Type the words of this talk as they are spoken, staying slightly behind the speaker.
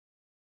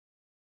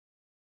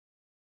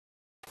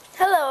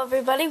Hello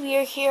everybody, we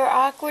are here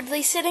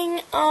awkwardly sitting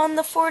on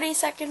the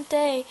 42nd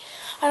day.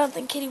 I don't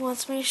think Kitty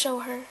wants me to show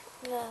her.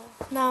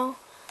 No.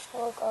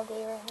 I look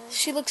ugly right now.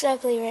 She looks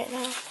ugly right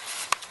now.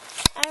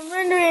 I'm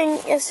rendering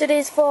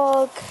yesterday's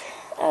vlog.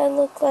 I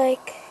look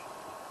like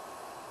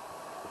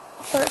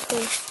a fart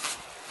face.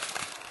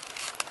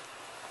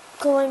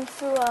 Going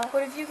through a...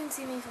 What if you can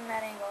see me from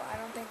that angle? I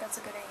don't think that's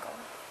a good angle.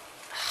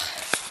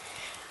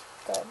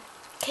 Good.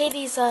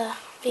 Katie's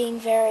being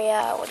very,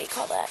 what do you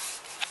call that?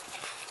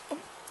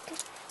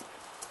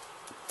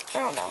 I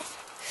don't know.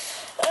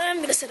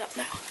 I'm gonna sit up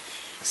now.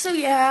 So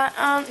yeah,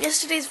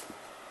 yesterday's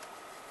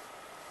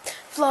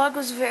vlog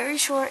was very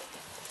short.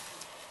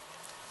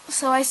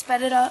 So I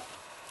sped it up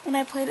and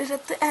I played it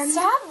at the end.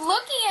 Stop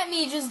looking at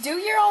me. Just do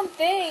your own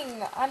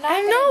thing. I'm not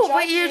I gonna know, judge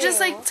but you're you. just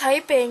like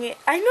typing.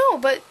 I know,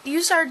 but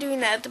you started doing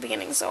that at the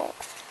beginning, so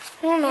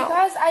I don't know.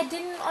 Because I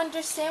didn't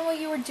understand what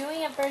you were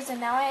doing at first, and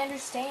now I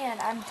understand.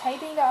 I'm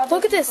typing to other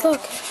Look at this, people.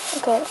 look.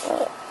 Okay,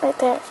 right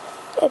there.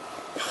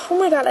 Oh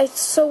my god, I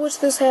so wish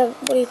this had,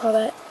 what do you call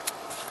that?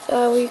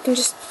 Where you can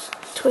just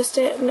twist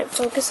it and it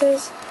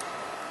focuses.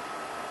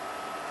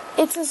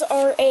 It says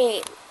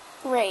R8,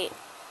 rate.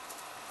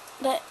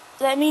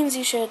 That means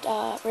you should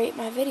rate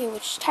my video,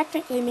 which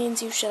technically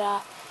means you should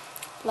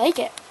like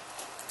it.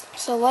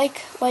 So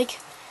like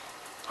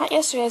not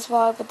yesterday's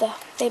vlog, but the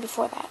day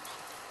before that.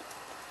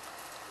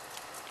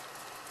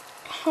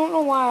 I don't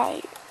know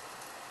why.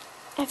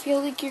 I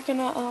feel like you're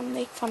gonna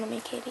make fun of me,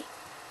 Katie.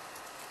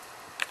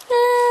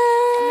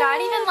 I'm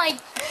not even like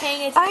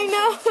paying attention. I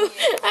know. To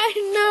you. I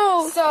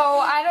know. So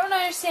I don't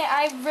understand.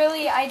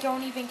 I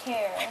don't even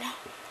care.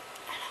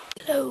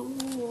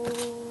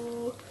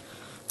 Hello.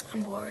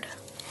 I'm bored.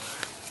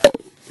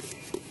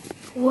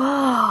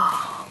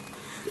 Wow.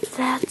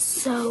 That's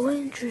so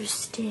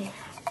interesting.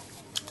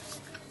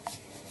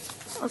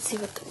 Let's see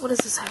what is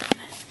this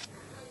happening?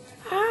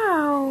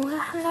 Oh,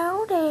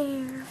 hello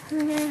there.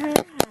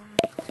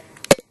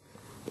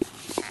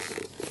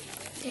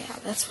 Yeah,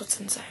 that's what's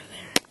inside there.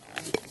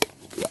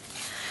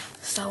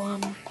 So,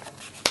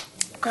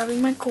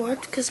 grabbing my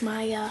cord because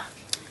my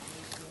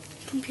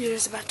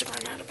computer's about to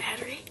run out of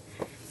battery.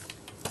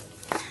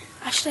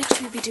 I should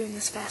actually be doing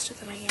this faster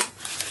than I am.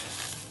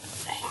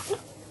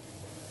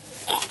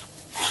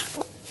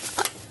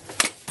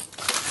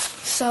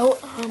 So,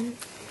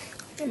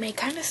 it may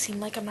kind of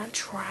seem like I'm not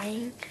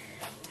trying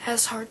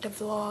as hard to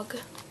vlog.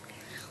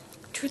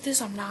 Truth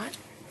is, I'm not.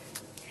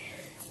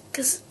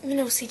 Because, you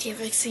know,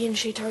 CTFXC and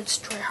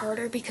Shaytards try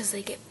harder because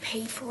they get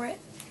paid for it.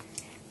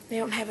 They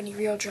don't have any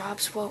real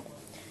jobs. Well,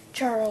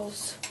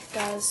 Charles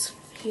does.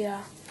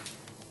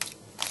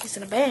 He's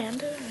in a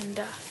band, and,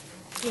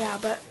 yeah,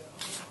 but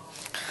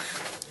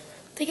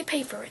they get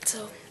paid for it,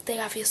 so they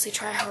obviously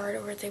try hard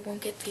or they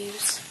won't get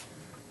views.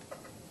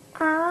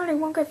 They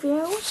won't get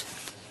views?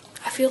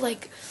 I feel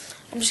like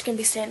I'm just going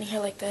to be standing here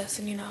like this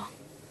and, you know,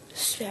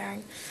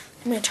 staring.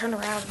 I'm going to turn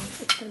around and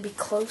it's going to be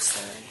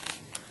closer.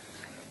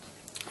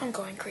 I'm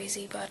going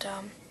crazy, but,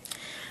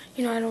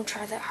 you know, I don't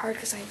try that hard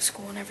because I have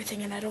school and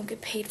everything and I don't get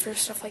paid for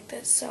stuff like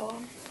this, so,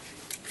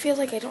 I feel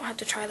like I don't have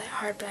to try that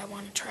hard, but I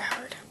want to try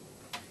hard.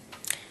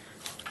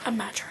 I'm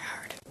not try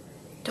hard.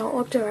 Don't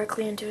look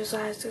directly into his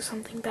eyes or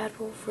something bad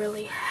will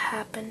really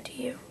happen to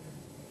you.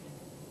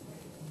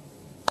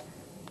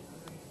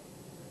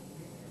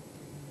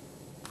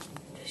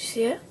 Did you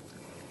see it?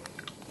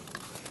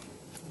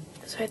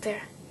 It's right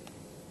there.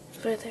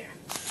 It's right there.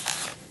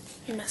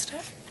 You messed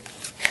up.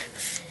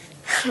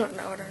 I don't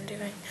know what I'm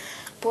doing.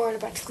 Bored,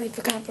 about to leave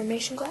the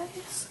confirmation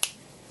class.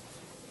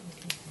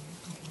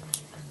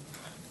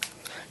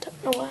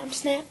 Don't know why I'm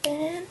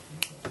snapping.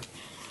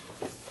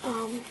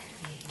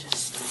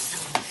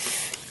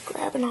 Just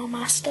grabbing all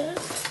my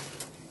stuff.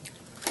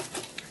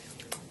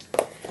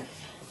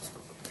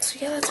 So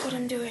yeah, that's what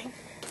I'm doing.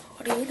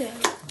 What are you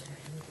doing?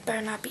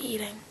 Better not be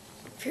eating.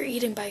 If you're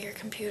eating by your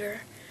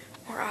computer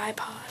or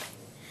iPod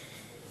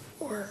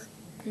or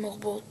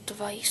mobile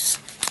device,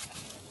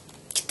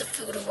 get the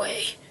food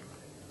away.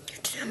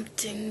 You're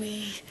tempting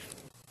me.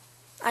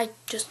 I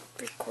just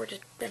recorded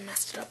and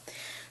messed it up.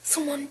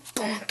 Someone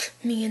bonked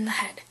me in the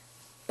head.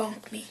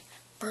 Bonked me.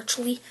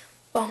 Virtually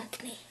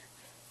bonked me.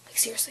 Like,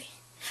 seriously.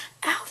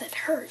 Ow, that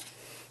hurt.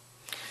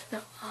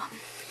 No,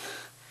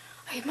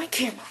 I have my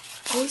camera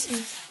always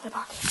in my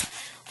pocket.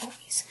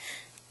 Always.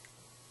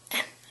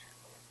 And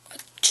I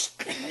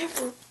just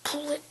never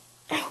pull it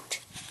out.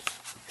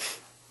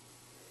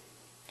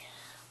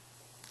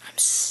 I'm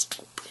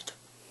stupid.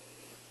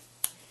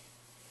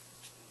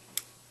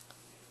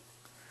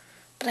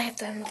 But I have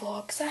to end the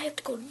vlog because I have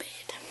to go to bed.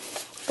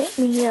 Let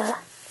me,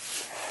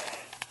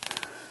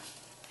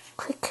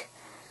 click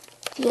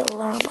the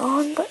alarm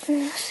on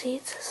button. See,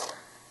 it says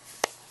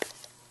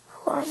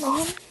alarm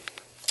on.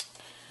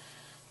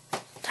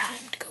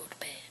 Time to go to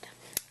bed.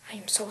 I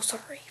am so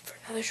sorry for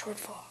another short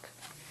vlog.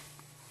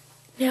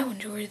 Now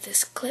enjoy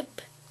this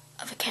clip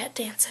of a cat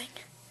dancing.